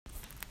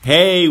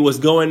Hey, what's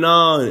going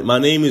on? My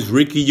name is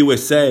Ricky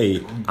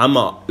USA. I'm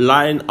a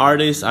Latin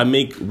artist. I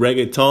make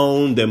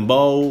reggaeton,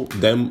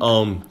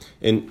 dembow,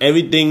 and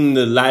everything in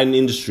the Latin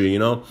industry.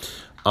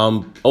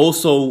 I'm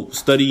also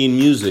studying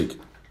music.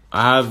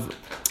 I have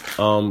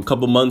a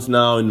couple months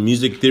now in the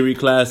music theory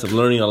class of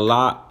learning a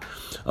lot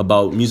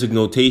about music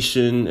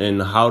notation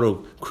and how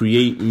to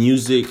create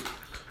music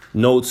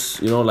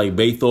notes. Like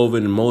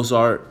Beethoven and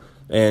Mozart,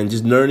 and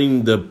just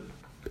learning the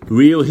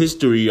real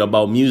history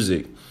about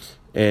music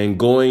and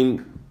going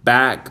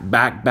back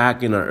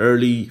in the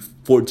early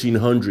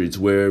 1400s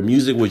where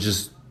music was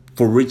just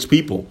for rich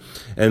people.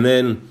 And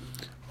then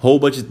a whole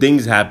bunch of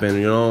things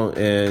happen,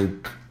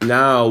 and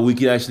now we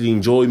can actually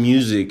enjoy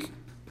music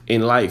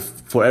in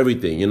life for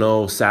everything,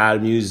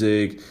 sad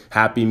music,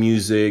 happy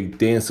music,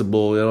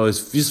 danceable,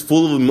 it's just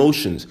full of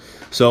emotions.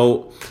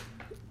 So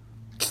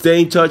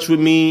stay in touch with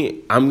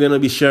me. I'm going to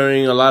be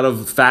sharing a lot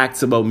of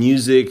facts about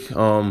music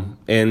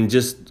and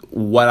just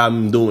what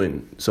I'm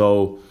doing.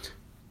 So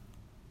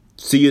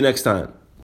see you next time.